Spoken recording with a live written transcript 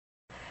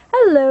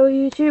Hello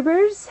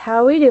YouTubers, how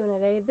are we doing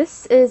today?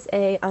 This is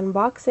a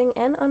unboxing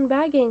and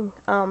unbagging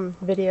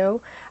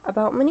video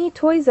about many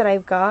toys that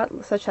I've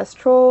got, such as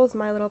Trolls,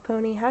 My Little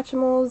Pony,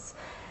 Hatchimals,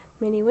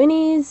 Mini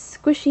Winnies,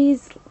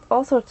 Squishies,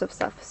 all sorts of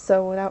stuff.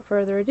 So without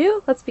further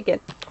ado, let's begin.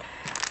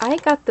 I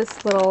got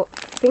this little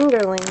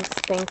fingerlings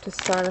thing to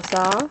start us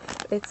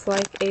off. It's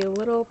like a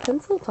little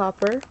pencil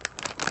topper.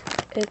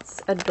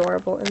 It's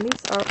adorable, and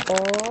these are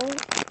all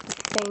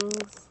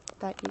things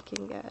that you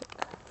can get.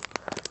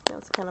 Now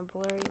it's kind of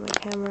blurry, my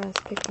camera is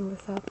picking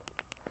this up.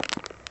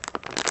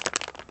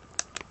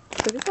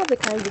 So these are the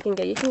kinds you can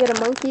get. You can get a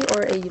monkey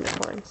or a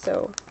unicorn.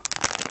 So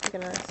I'm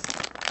gonna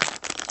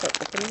start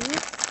opening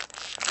this.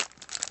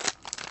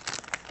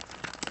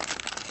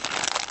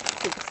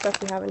 See the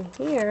stuff we have in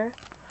here.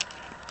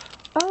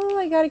 Oh,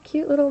 I got a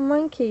cute little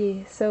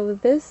monkey. So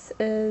this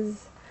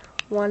is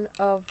one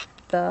of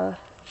the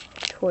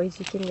toys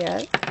you can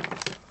get.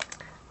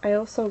 I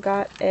also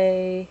got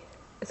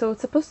so it's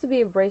supposed to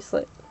be a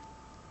bracelet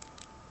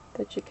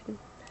that you can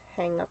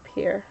hang up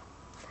here.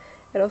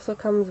 It also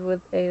comes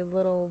with a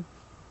little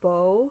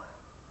bow.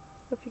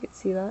 I don't know if you can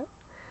see that.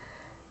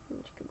 And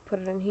you can put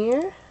it in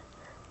here,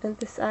 and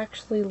this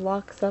actually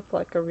locks up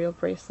like a real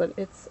bracelet.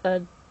 It's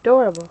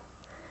adorable.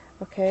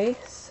 Okay,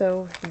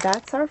 so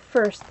that's our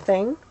first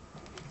thing.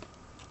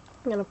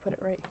 I'm gonna put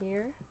it right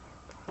here.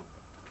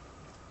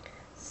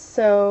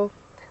 So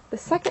the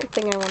second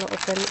thing I want to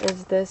open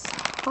is this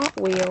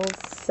Hot Wheels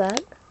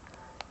set.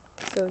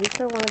 So these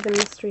are one of the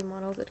mystery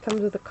models. It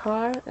comes with a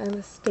car and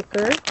a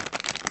sticker.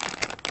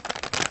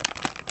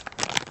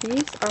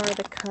 These are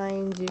the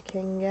kinds you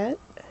can get.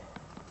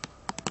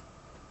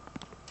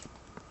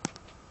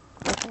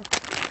 Okay.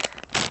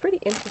 It's pretty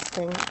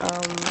interesting.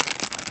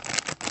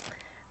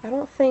 I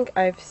don't think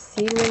I've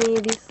seen many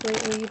of these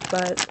lately,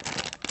 but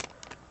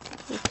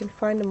you can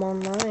find them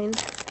online.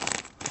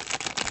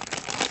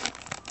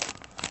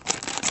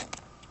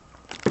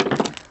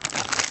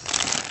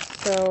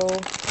 So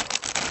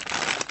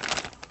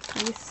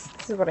this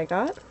is what I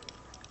got.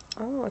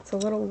 Oh, it's a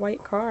little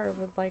white car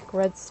with like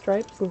red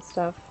stripes and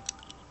stuff.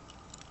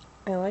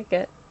 I like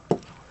it.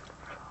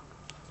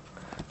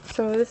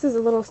 So this is a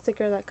little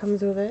sticker that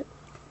comes with it.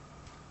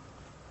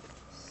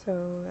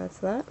 So that's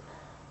that.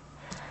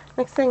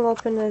 Next thing I'll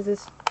open is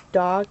this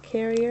dog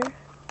carrier.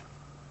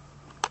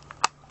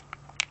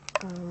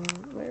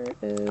 Where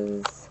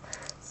is...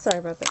 Sorry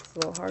about that, it's a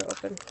little hard to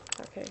open.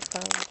 Okay,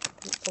 found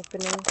an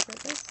opening for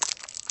this.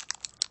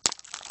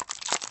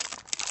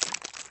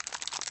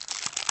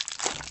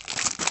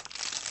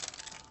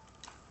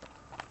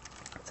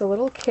 It's a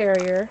little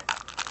carrier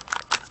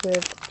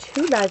with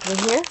two bags in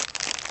here.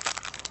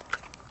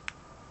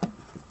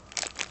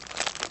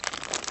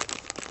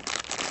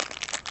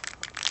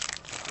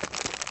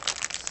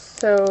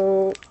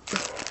 So,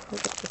 I'll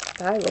get this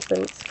bag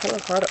open. It's kind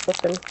of hard to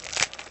open.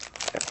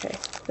 Okay,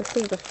 this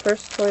is the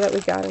first toy that we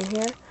got in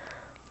here.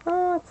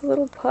 Oh, it's a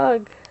little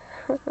pug.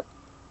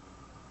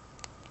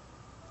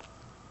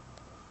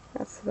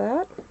 That's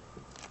that.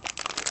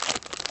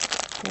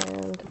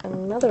 And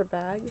another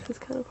bag. This is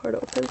kind of hard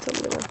to open, so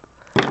I'm going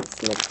to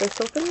snip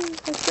this open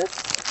like this.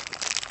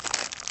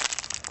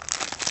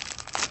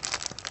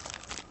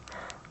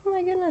 Oh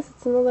my goodness,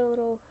 it's another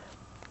little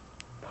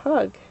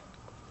pug.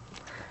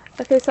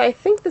 Okay, so I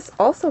think this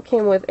also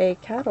came with a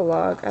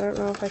catalog. I don't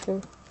know if I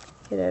can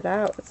get it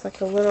out. It's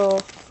like a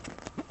little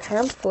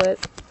pamphlet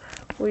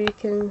where you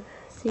can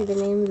see the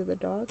names of the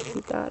dogs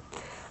we got.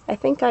 I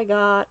think I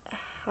got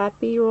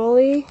Happy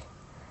Rolly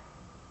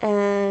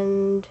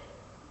and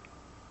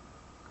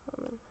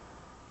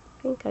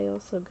I think I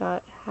also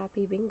got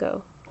Happy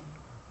Bingo.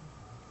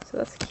 So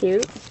that's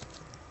cute.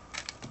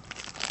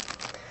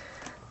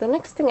 The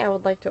next thing I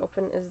would like to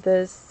open is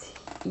this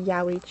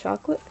Yowie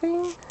chocolate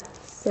thing.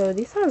 So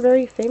these are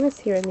very famous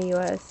here in the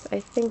US.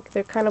 I think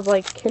they're kind of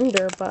like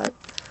Kinder, but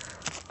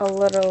a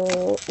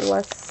little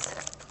less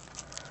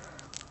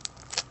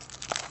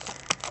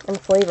in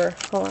flavor.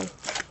 Hold on.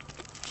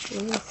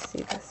 Let me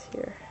see this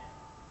here.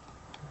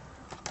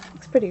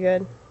 Looks pretty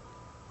good.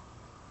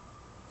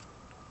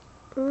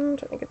 I'm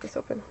trying to get this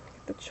open.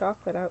 Get the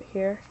chocolate out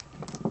here.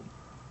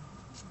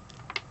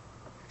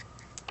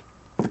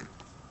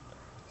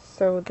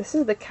 So this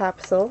is the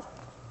capsule.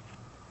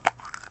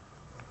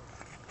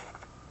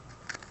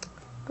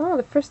 Oh,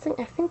 the first thing,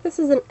 I think this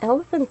is an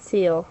elephant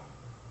seal.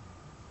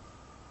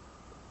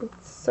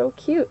 It's so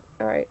cute.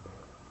 Alright.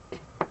 It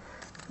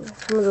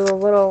comes with a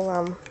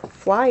little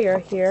flyer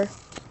here.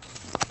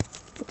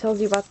 It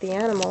tells you about the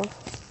animal.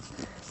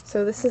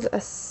 So this is a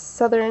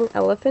southern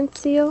elephant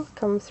seal.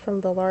 Comes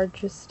from the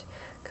largest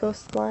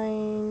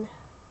coastline.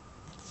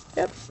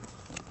 Yep.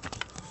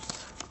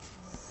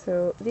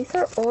 So these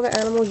are all the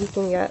animals you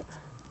can get.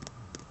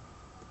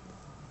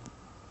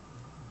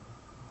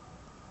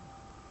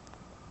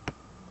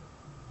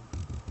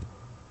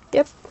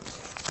 Yep.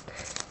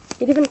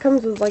 It even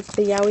comes with like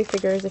the Yowie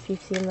figures if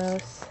you've seen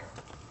those.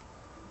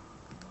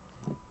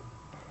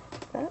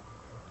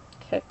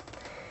 Okay.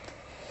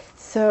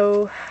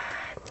 So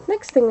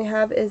next thing we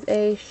have is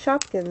a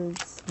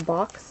Shopkins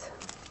box.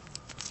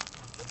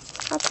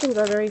 Shopkins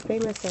are very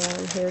famous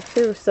around here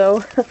too,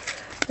 so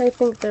I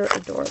think they're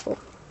adorable.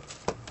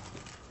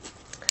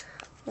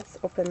 Let's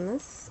open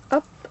this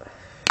up.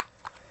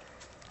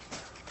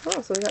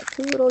 Oh, so we got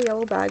two little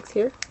yellow bags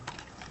here.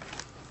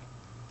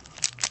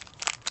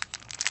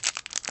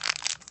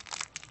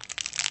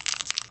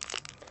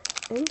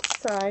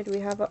 Inside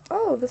we have a,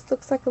 oh, this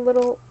looks like a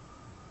little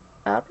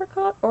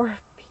apricot or a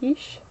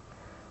peach.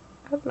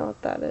 I don't know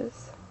what that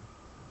is.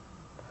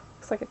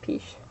 Looks like a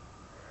peach.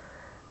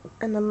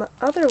 And then the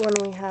other one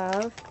we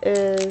have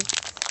is,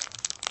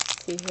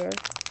 let's see here.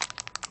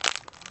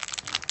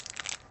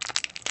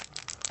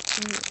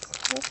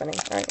 It's opening.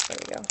 Alright, there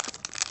we go.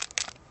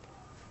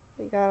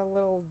 We got a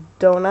little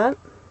donut.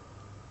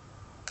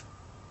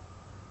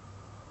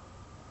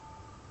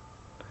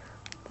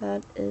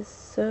 That is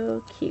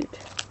so cute.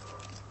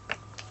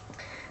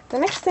 The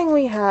next thing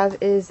we have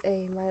is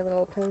a My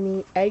Little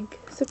Pony egg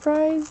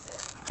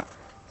surprise.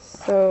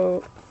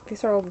 So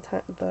these are all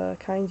the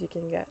kinds you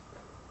can get.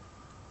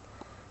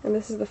 And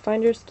this is the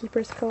Finders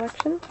Keepers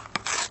collection.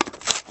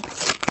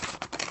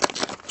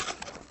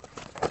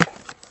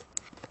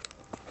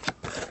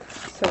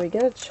 So we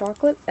get a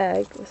chocolate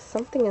egg with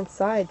something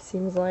inside,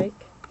 seems like.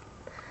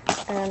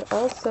 And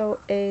also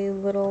a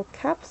little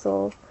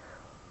capsule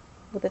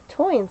with a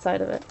toy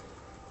inside of it.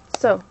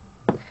 So,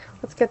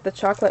 let's get the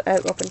chocolate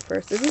egg open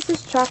first. Is this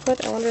just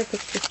chocolate? I wonder if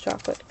it's just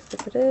chocolate.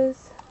 If it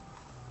is...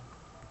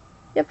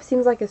 Yep,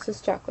 seems like it's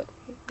just chocolate.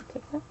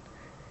 Take that.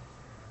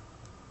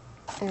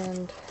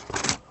 And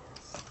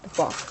the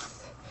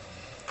box.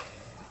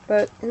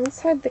 But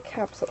inside the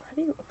capsule, how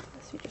do you open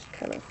this? You just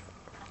kind of...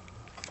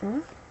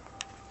 Huh?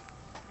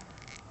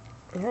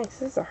 Nice,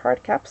 this is a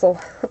hard capsule.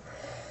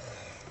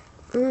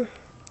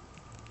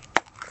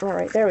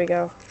 Alright, there we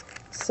go.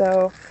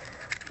 So,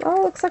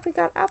 oh, looks like we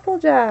got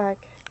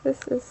Applejack.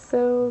 This is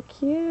so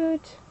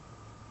cute.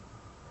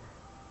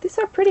 These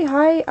are pretty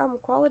high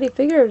quality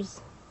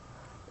figures.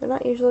 They're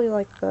not usually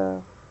like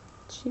the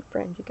cheap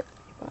brand you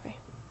buy.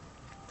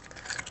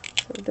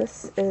 So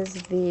this is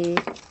the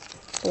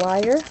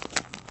flyer.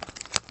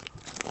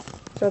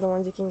 These are the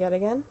ones you can get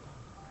again.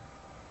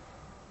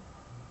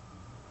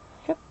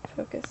 Yep,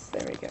 focus.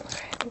 There we go.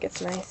 I think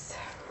it's nice.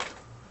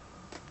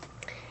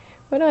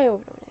 What do I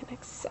open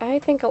next? I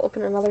think I'll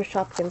open another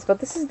Shopkins, but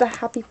this is the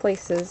Happy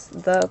Places,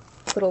 the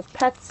little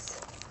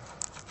pets.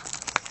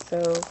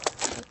 So,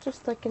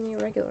 just like any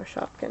regular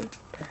Shopkin.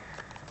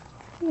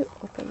 How do you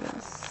open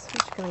this? I'm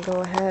just going to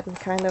go ahead and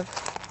kind of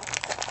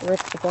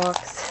rip the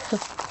box.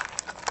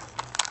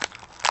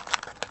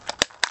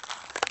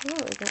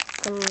 Oh, we got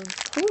some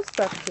cool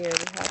stuff here.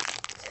 We have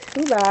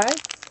two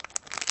bags.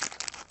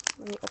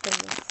 Let me open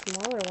the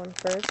smaller one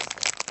first.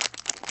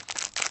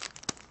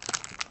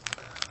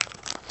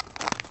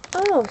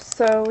 Oh,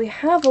 so we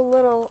have a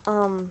little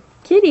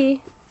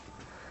kitty.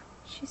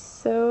 She's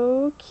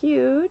so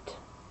cute.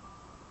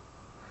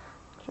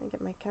 I'm trying to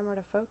get my camera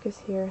to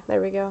focus here.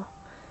 There we go.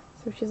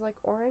 So she's like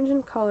orange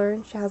in color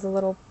and she has a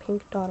little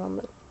pink dot on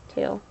the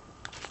tail.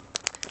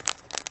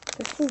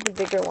 This is the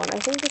bigger one. I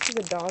think this is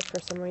a dog for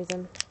some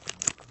reason.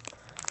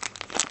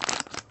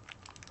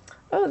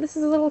 Oh, this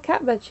is a little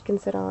cat bed she can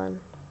sit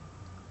on.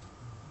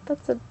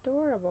 That's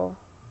adorable.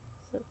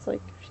 So it's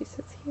like she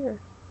sits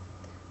here.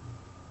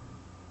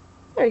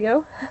 There you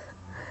go. I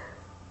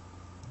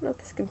don't know if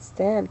this can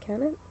stand,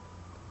 can it?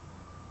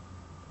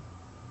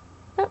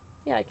 Oh,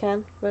 yeah, I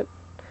can, but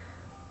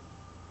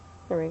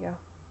there we go.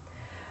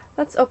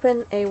 Let's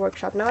open a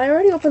workshop. Now, I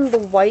already opened the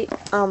white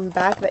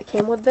bag that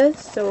came with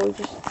this, so we're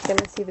just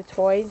gonna see the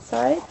toy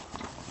inside.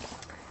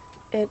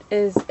 It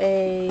is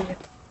a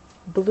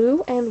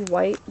blue and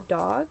white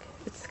dog.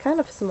 It's kind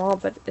of small,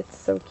 but it's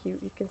so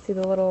cute. You can see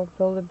the little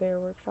Build-A-Bear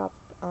Workshop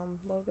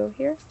logo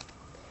here.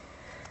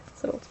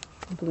 It's a little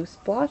blue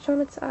splotch on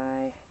its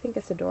eye. I think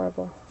it's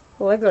adorable.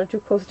 The legs are too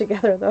close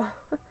together, though.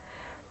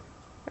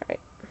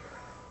 Alright.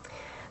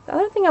 The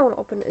other thing I want to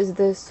open is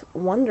this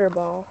Wonder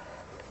Ball.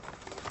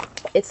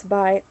 It's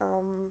by,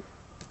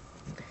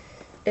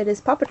 it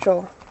is Paw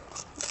Patrol.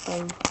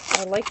 I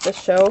like this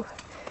show.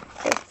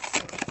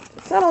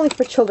 It's not only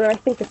for children, I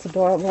think it's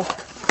adorable.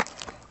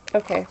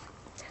 Okay,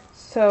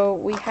 so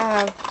we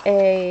have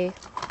a,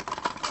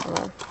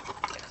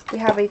 we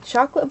have a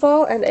chocolate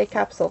ball and a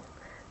capsule.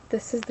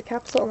 This is the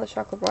capsule and the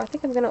chocolate ball. I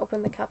think I'm going to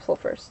open the capsule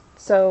first.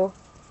 So,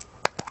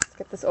 let's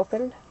get this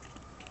opened.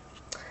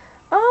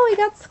 Oh, we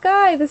got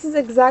Sky! This is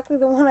exactly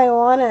the one I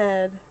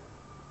wanted.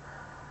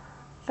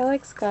 I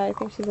like Sky. I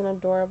think she's an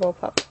adorable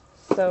pup.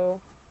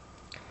 So,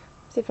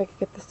 let's see if I can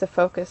get this to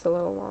focus a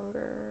little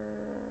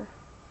longer.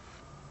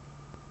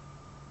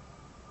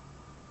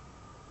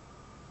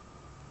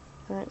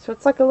 Alright, so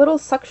it's like a little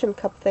suction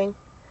cup thing.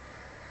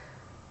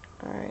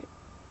 Alright.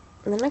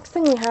 And the next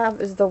thing we have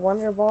is the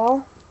Wonder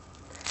Ball.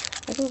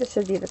 I think this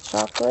should be the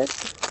chocolate.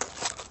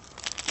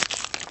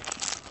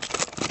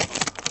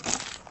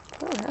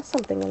 Oh, it has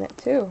something in it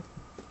too.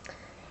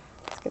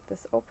 Let's get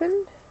this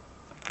opened.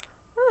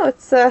 Oh,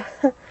 it's a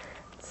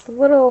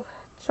little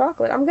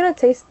chocolate. I'm gonna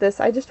taste this.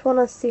 I just want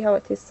to see how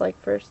it tastes like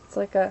first. It's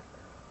like a...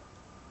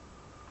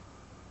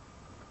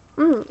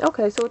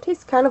 Okay, so it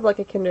tastes kind of like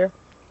a Kinder.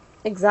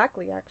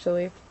 Exactly,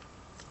 actually.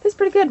 Tastes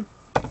pretty good.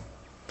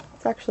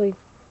 It's actually,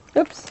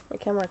 oops, my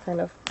camera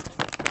kind of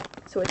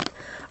switched.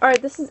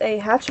 Alright, this is a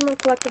Hatchimal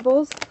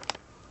Collectibles.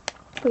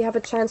 We have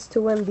a chance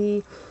to win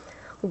the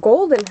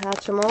Golden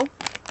Hatchimal.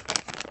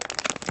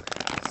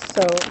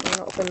 So, I'm going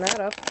to open that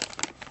up.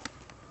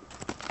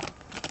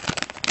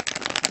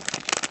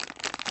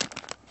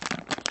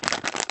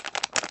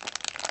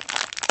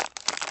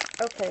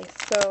 Okay,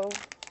 so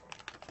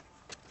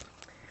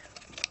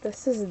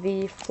this is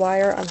the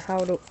flyer on how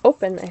to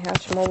open a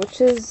Hatchimal,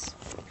 which is,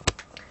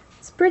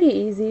 it's pretty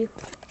easy.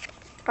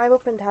 I've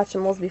opened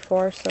Hatchimals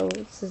before, so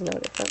this is no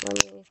different.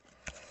 Let me.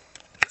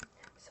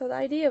 So the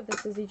idea of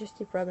this is you just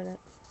keep rubbing it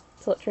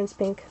until it turns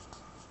pink.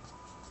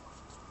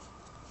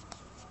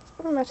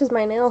 Oh, it matches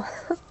my nail.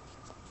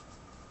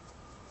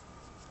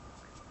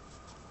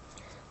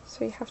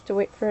 So you have to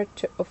wait for it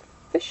to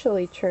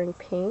officially turn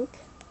pink.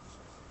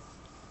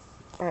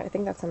 Alright, I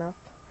think that's enough.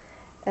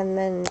 And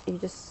then you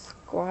just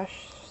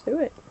squash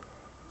through it.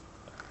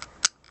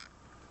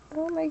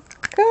 Oh my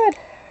god!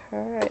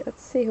 Alright,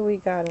 let's see who we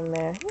got in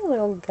there. Hey,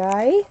 little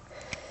guy.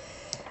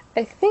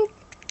 I think,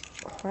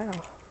 wow,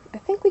 I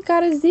think we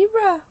got a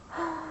zebra.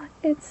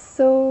 It's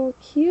so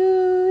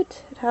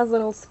cute. It has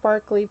little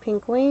sparkly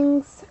pink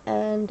wings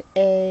and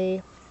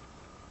a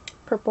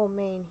purple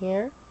mane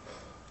here.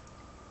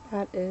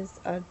 That is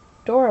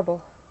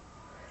adorable.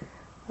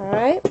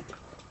 Alright.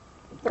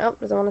 Oh,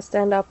 doesn't want to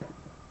stand up.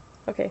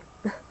 Okay.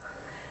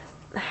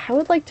 I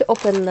would like to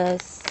open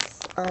this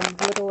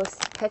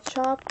Littlest Pet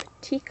Shop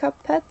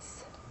teacup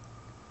pets.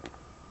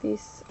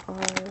 These are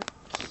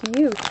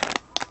cute.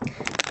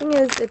 Thing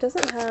is, it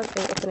doesn't have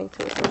an opening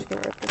tool, so I'm just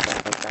going to rip this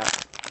off like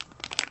that.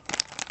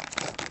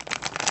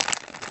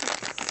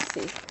 Let's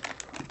see.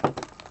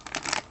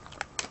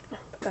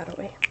 Put that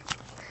away.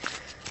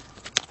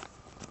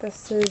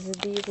 This is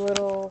the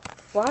little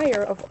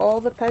flyer of all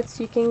the pets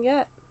you can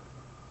get.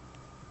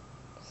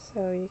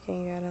 So you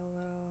can get a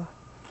little...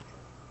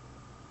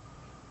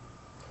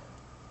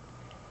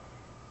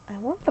 I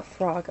want the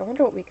frog. I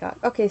wonder what we got.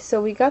 Okay,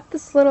 so we got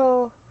this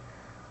little...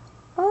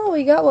 Oh,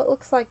 we got what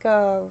looks like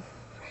a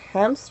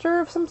hamster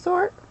of some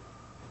sort.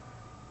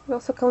 It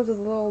also comes with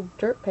a little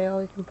dirt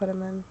pail you can put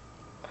him in.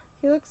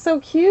 He looks so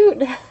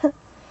cute!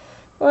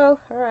 Well,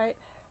 alright.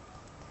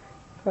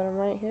 Put him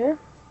right here.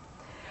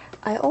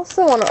 I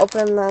also want to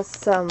open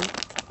this,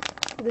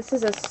 this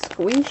is a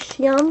Squish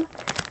Yum.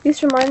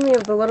 These remind me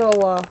of the little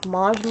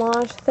Moj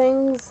Moj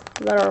things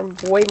that are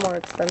way more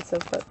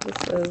expensive, but this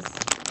is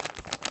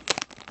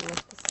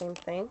not the same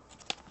thing.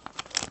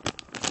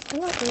 I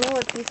don't know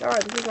what these are.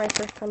 This is my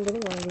first time getting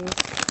one of these.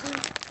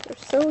 They're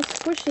so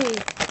squishy.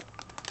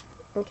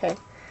 Okay.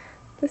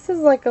 This is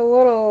like a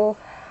little,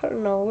 I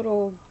don't know,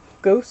 little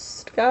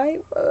ghost guy.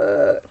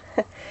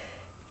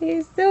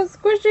 He's so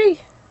squishy.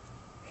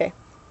 Okay,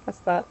 that's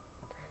that.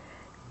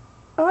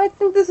 Oh, I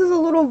think this is a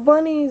little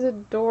bunny. He's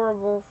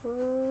adorable.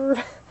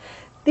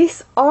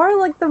 These are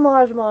like the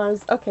Moj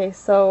Moj. Okay,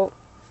 so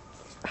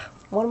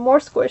one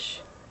more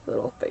squish.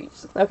 Little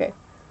face. Okay.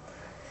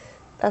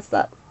 That's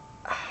that.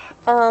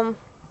 I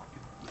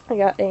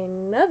got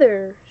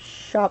another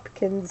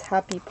Shopkins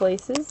Happy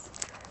Places.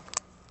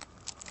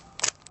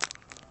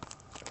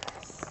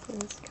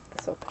 Let's get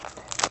this open.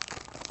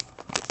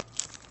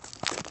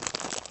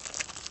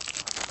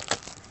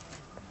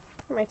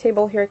 My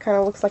table here kind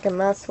of looks like a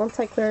mess. Once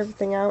I clear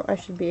everything out, I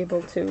should be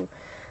able to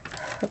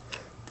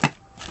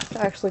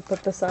actually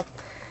put this up.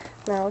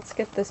 Now let's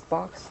get this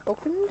box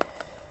opened.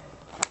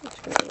 I'm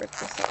just going to rip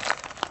this up.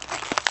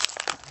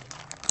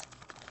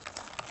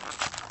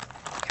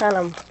 Kind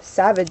of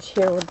savage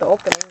here with the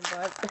opening,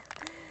 but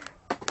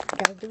you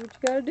gotta do what you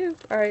gotta do.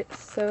 Alright,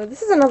 so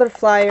this is another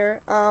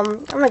flyer.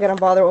 I'm not gonna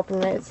bother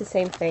opening it, it's the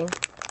same thing.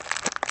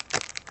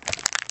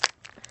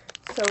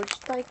 So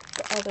just like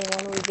the other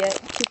one, we get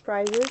 2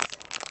 prizes.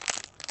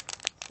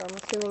 So I'm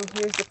assuming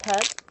here's the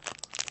pet.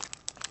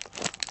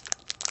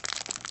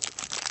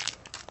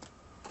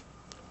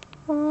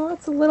 Oh,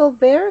 it's a little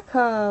bear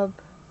cub.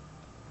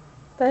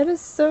 That is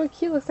so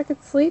cute, looks like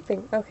it's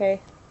sleeping.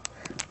 Okay,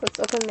 let's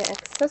open the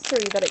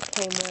accessory that it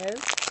came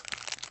with.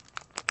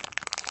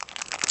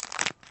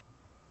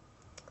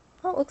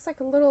 Oh, it looks like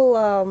a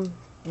little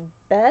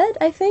bed,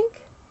 I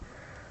think.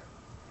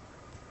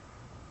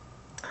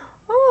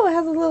 Oh, it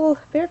has a little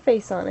bear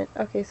face on it.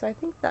 Okay, so I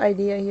think the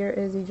idea here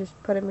is you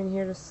just put him in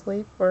here to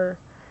sleep, or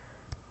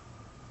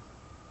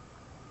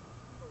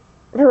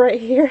right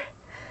here.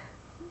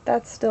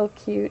 That's still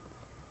cute.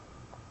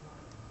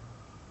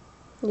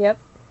 Yep.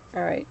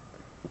 Alright.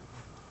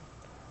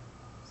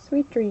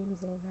 Sweet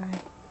dreams, little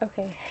guy.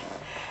 Okay.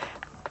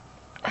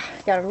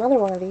 Got another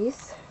one of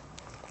these.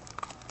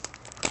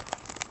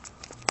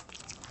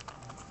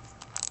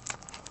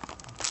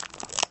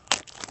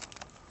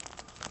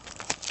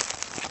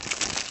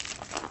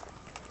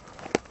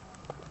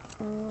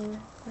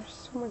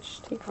 There's so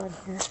much tape on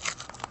here. I'm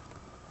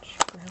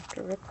just gonna have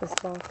to rip this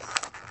box.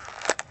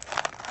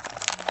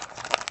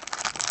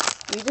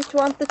 You just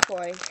want the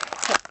toy.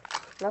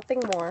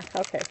 Nothing more.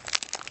 Okay.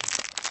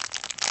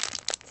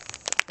 Let's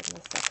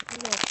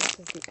don't know if this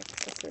is the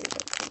accessory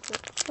that comes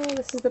with. Oh,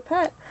 this is the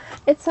pet.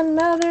 It's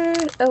another...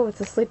 Oh,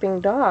 it's a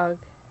sleeping dog.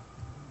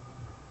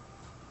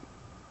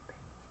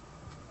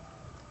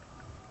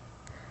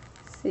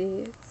 See,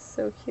 it's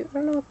so cute. I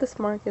don't know what this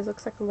mark is.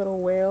 Looks like a little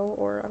whale,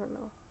 or I don't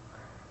know.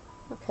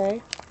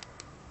 Okay.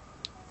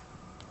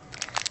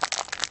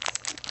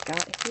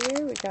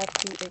 We got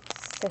the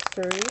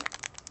accessory.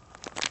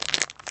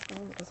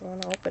 Oh, it doesn't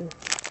want to open.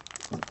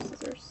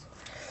 Scissors.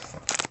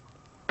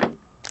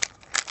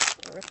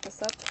 Rip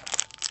this up.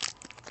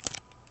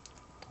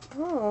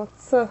 Oh,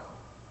 it's a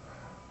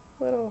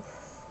little,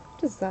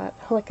 what is that?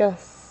 Like a,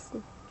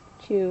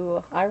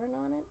 to iron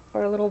on it?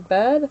 Or a little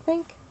bed, I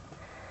think?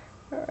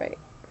 Alright.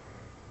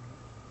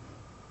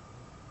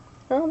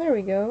 Oh, there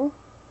we go.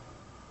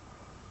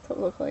 That's what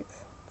it looks like.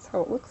 That's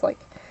how it looks like.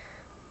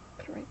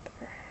 Put it right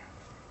there.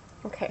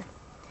 Okay.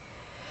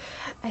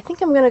 I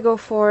think I'm gonna go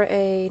for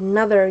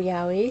another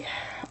Yowie.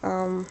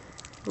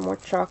 More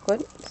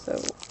chocolate, so...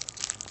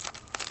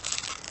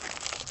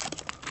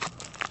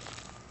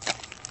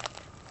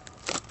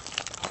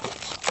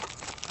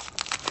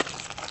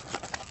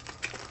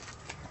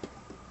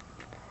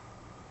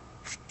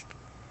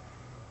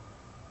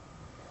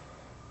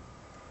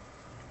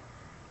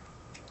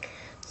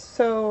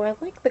 So I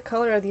like the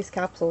color of these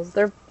capsules.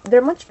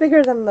 They're much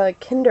bigger than the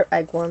Kinder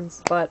Egg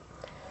ones, but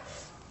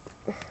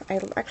I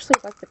actually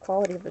like the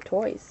quality of the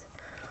toys.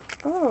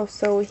 Oh,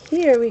 so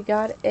here we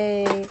got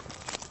a,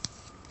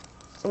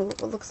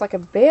 it looks like a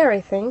bear,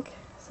 I think.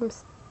 Some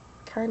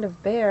kind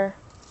of bear.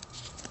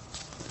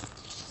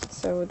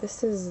 So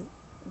this is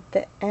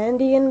the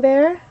Andean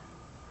bear.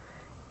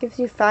 Gives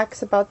you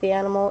facts about the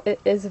animal. It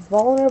is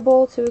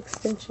vulnerable to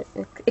extinction.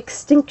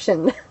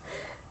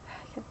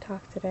 I can't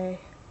talk today.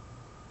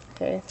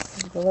 Okay, this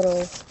is the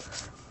little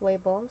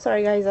label. I'm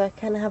sorry guys, I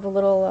kind of have a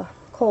little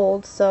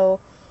cold, so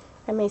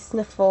I may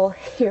sniffle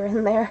here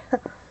and there.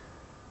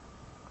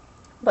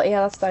 But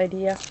yeah, that's the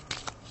idea.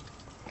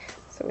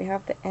 So we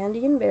have the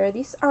Andean bear.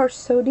 These are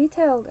so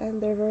detailed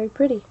and they're very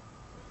pretty.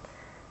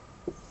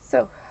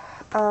 So,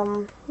 we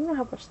don't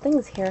have much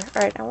things here.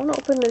 Alright, I want to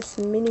open this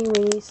mini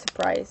weenie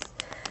surprise.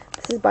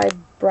 This is by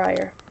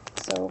Breyer.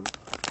 So,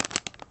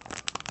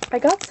 I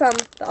got some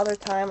the other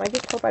time. I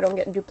just hope I don't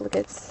get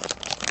duplicates,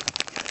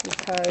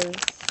 because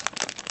it's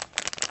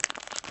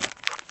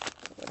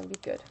going to be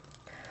good.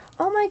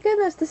 Oh my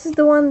goodness, this is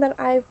the one that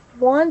I've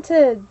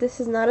wanted. This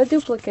is not a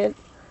duplicate.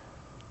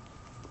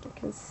 You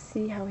can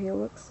see how he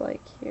looks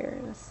like here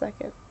in a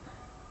second.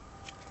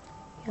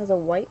 He has a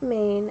white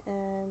mane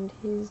and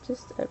he's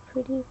just a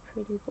pretty,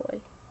 pretty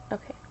boy.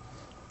 Okay.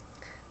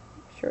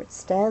 I'm sure it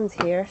stands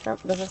here.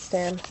 Nope, it doesn't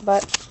stand.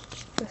 But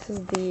this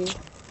is the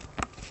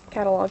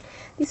catalog.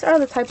 These are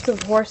the types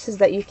of horses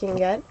that you can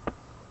get.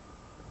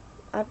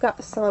 I've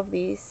got some of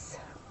these.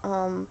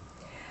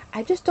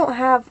 I just don't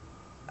have,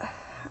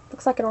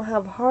 looks like I don't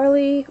have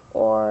Harley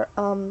or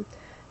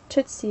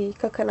Tootsie,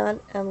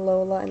 Coconut, and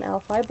Lola, and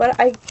Alphi, but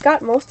I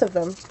got most of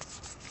them.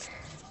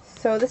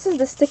 So this is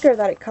the sticker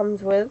that it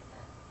comes with.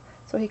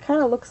 So he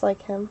kind of looks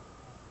like him.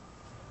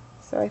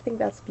 So I think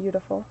that's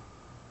beautiful.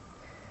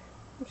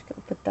 I'm just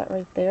going to put that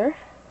right there.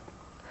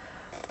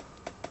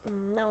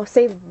 No,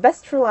 save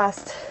best for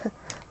last.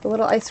 The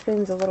little ice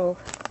cream's a little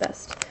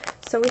best.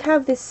 So we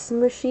have this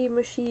Smushy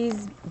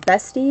Mushies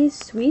Besties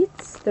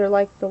Sweets. They're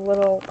like the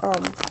little,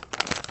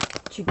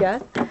 that you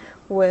get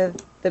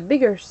with the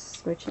bigger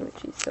Smushy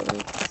Mushies. So let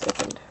me get this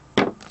opened.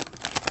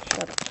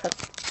 Try to cut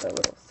the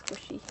little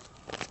squishy.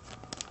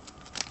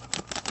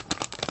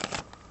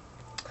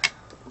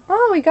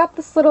 Oh, we got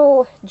this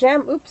little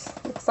jam.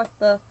 Oops, looks like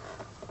the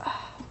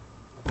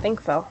thing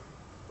fell.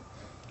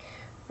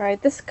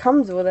 Alright, this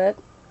comes with it.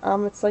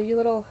 It's like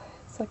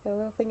it's like a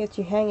little thing that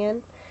you hang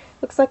in.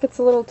 Looks like it's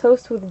a little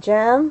toast with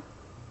jam.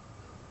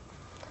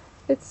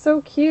 It's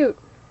so cute.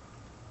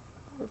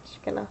 I'm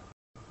just gonna...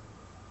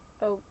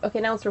 Oh, okay,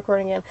 now it's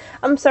recording again.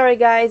 I'm sorry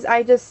guys,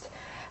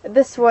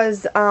 this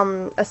was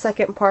a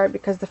second part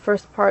because the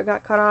first part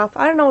got cut off.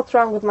 I don't know what's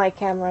wrong with my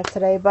camera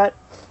today, but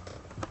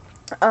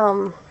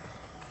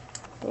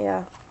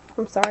yeah,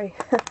 I'm sorry.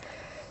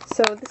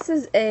 So this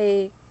is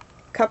a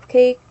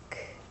cupcake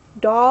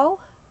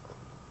doll.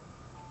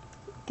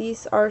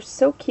 These are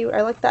so cute.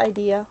 I like the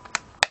idea.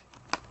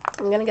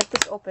 I'm gonna get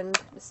this opened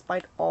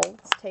despite all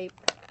its tape.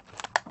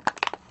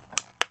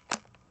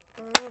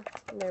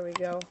 There we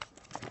go.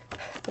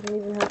 Didn't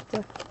even have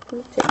to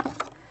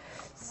tape.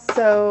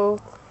 So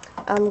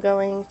I'm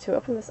going to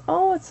open this.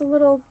 Oh, it's a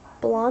little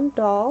blonde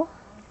doll.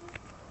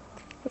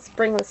 Let's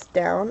bring this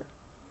down.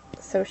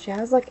 So she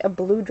has like a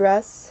blue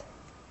dress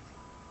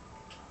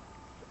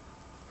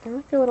and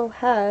like a little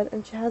head,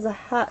 and she has a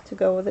hat to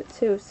go with it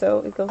too, so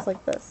it goes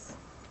like this.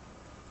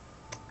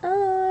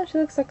 She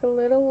looks like a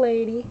little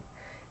lady.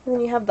 And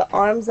then you have the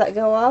arms that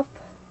go up,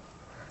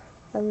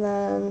 and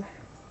then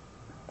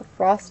the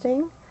frosting.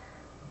 You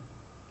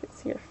can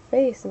see her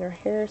face, and her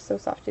hair is so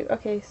soft too.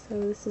 Okay, so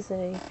this is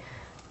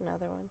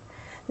another one.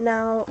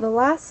 Now the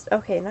last,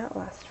 okay, not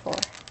last four.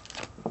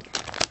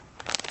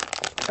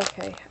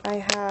 Okay,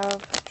 I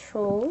have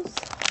Trolls.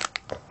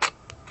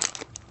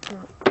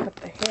 cut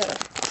the hair.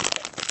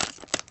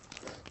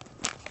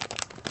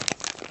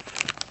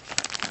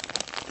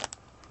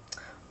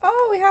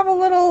 Oh, we have a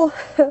little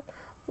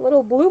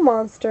little blue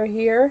monster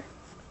here.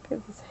 Look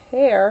at his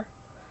hair.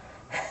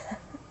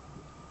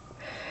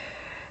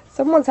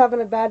 Someone's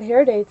having a bad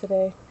hair day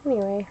today.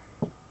 Anyway,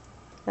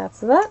 that's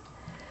that.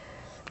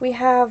 We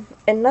have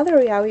another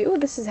Yowie. Ooh,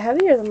 this is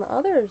heavier than the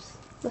others.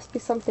 Must be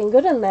something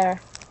good in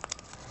there.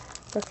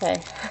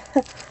 Okay.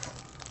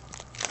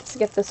 Let's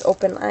get this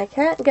open. I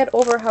can't get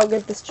over how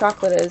good this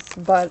chocolate is,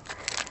 but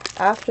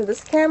after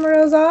this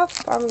camera is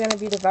off, I'm going to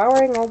be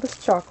devouring all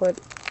this chocolate.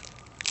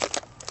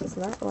 It's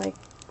not like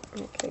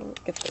I can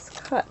get this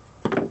cut.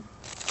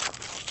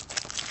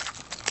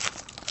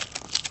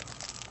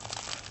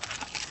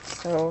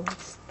 So,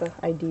 that's the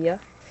idea.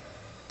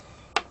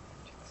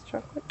 This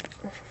chocolate.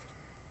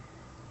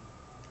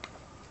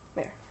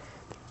 There.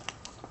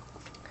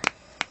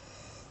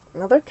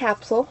 Another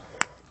capsule.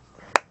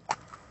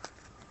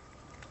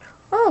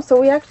 Oh,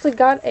 so we actually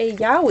got a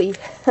Yowie.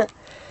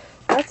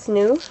 That's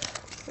new.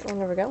 I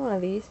never got one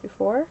of these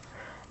before.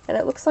 And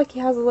it looks like he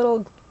has a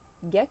little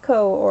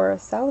gecko or a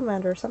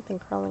salamander or something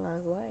crawling on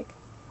his leg.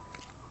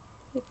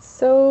 It's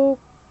so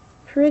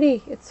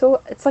pretty. It's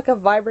like a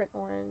vibrant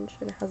orange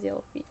and it has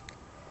yellow feet.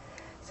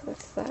 So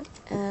that's that.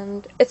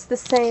 And it's the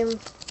same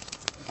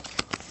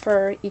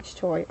for each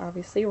toy,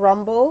 obviously.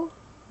 Rumble,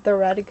 the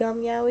red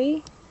gum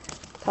Yowie,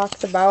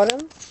 talks about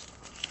him.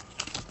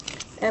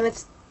 And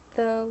it's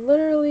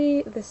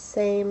literally the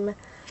same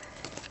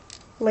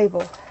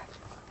label.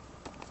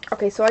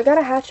 Okay, so I got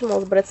a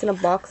Hatchimals, but it's in a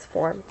box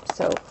form,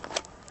 so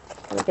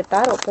I'm gonna get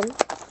that open.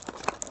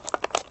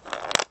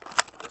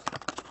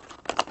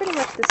 It's pretty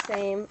much the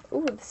same.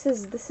 Ooh, this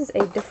is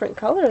a different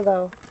color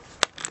though.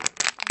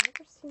 I've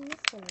never seen this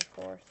one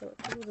before. So it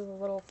comes with a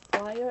little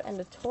flyer and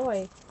a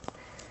toy.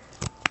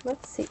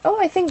 Let's see. Oh,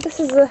 I think this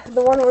is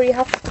the one where you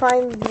have to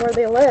find where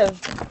they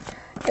live.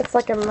 It's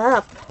like a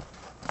map.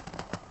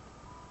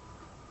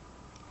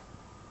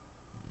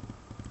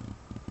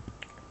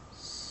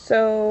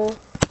 So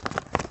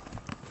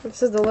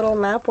this is the little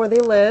map where they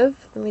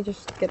live. Let me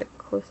just get a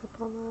close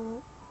up on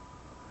that.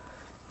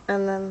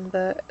 And then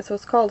so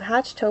it's called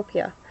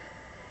Hatchtopia.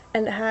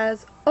 And it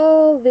has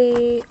all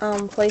the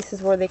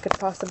places where they could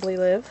possibly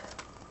live.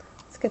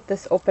 Let's get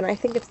this open. I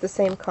think it's the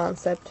same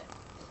concept.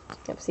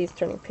 Yep, see, it's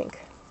turning pink.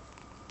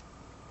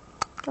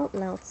 Oh,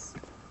 now it's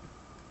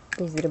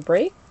easy to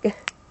break.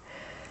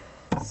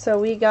 So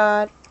we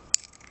got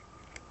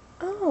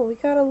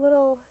a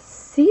little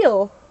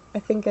seal, I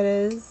think it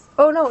is.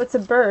 Oh no, it's a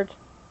bird.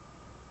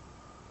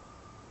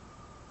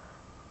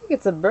 I think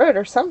it's a bird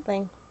or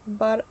something.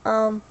 But,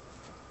 oh,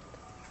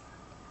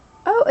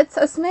 it's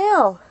a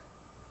snail!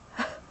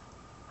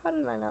 How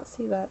did I not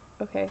see that?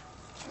 Okay.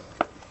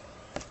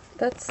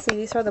 Let's see,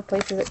 these are the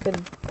places it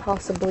could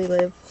possibly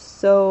live.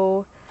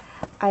 So,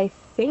 I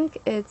think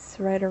it's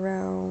right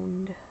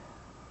around...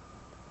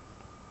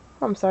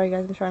 Oh, I'm sorry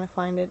guys, I'm trying to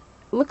find it.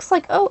 Looks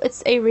like, oh,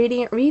 it's a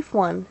Radiant Reef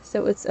one.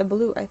 So it's a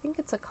blue. I think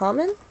it's a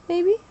common,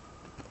 maybe?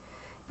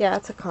 Yeah,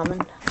 it's a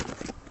common.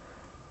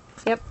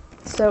 Yep.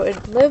 So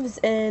it lives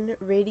in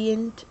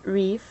Radiant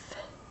Reef.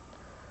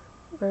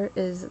 Where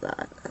is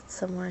that? That's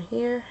somewhere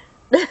here.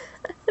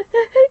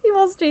 He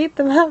wants to eat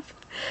the map.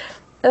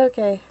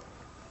 Okay.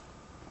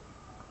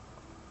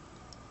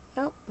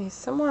 Oh, he's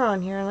somewhere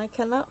on here and I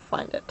cannot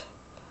find it.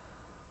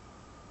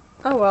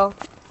 Oh well.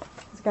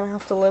 He's gonna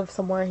have to live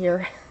somewhere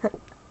here.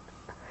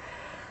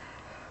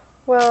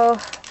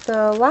 Well,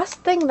 the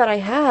last thing that I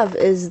have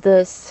is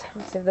this,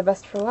 let's save the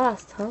best for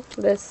last, huh?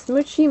 This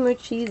Mochi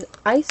Mochi's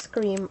ice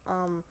cream,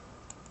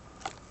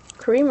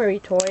 creamery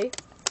toy.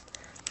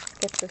 Let's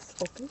get this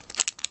open.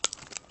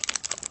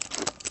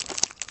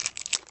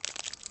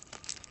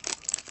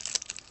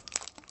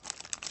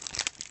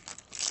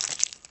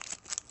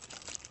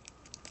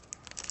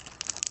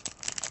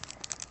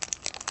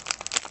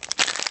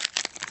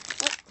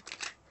 Oh,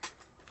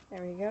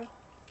 there we go.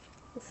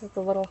 This is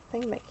the little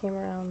thing that came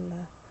around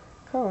the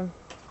cone.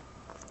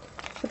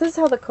 So this is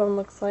how the cone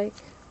looks like.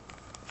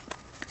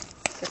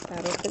 Get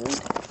that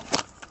opened.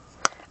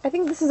 I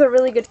think this is a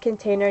really good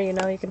container, you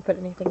know, you can put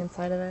anything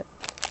inside of it.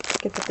 You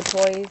can put the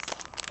toys.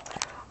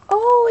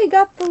 Oh, we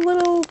got the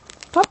little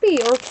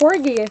puppy, or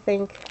corgi, I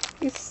think.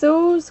 He's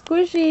so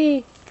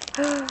squishy.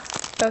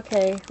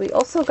 Okay, we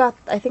also got,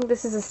 I think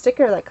this is a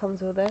sticker that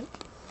comes with it.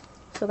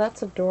 So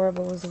that's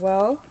adorable as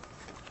well.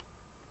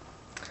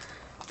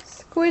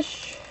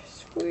 Squish,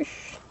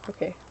 squish.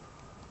 Okay.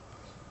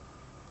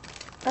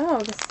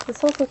 Oh,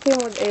 this also came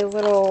with a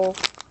little,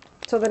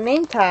 so the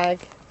name tag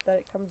that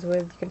it comes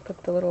with, you can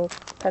put the little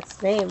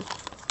pet's name.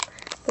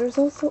 There's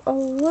also a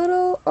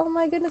little, oh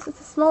my goodness, it's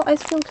a small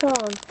ice cream cone.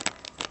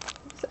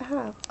 What does it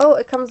have? Oh,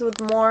 it comes with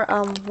more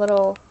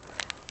little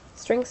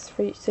strings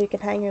for you, so you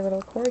can hang your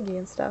little corgi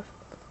and stuff.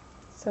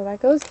 So that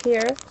goes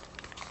here.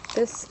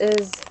 This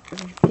is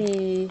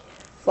the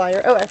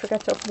flyer. Oh, I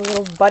forgot to open the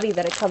little buddy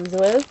that it comes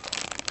with.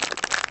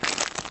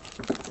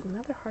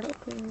 Another hard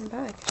opening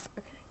bag.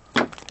 Okay.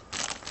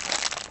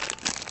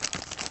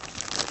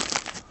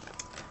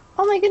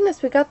 Oh my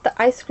goodness, we got the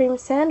ice cream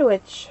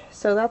sandwich.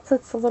 So that's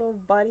its little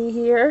buddy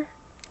here.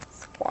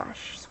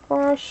 Squash,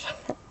 squash.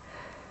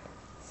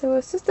 So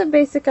it's just a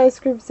basic ice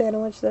cream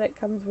sandwich that it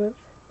comes with.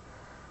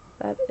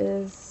 That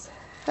is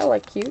hella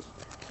cute.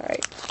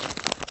 Alright.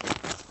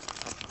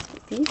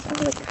 These are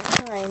the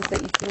kinds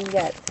that you can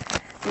get.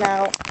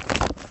 Now,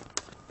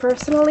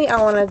 personally,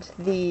 I wanted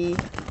the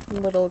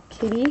little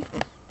kitty,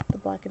 the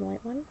black and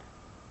white one.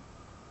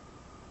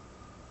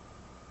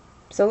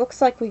 So it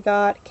looks like we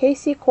got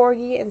Casey,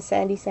 Corgi, and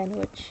Sandy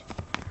sandwich.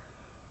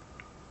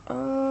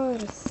 Oh,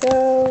 it is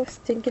so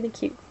stinking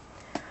cute.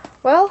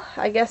 Well,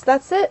 I guess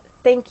that's it.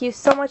 Thank you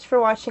so much for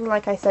watching.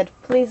 Like I said,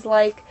 please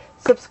like,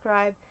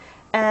 subscribe,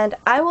 and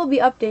I will be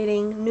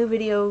updating new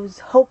videos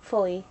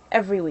hopefully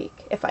every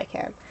week if I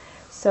can.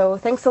 So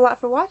thanks a lot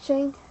for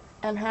watching,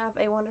 and have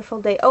a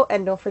wonderful day. Oh,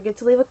 and don't forget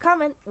to leave a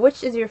comment.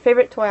 Which is your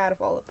favorite toy out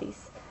of all of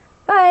these?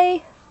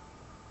 Bye!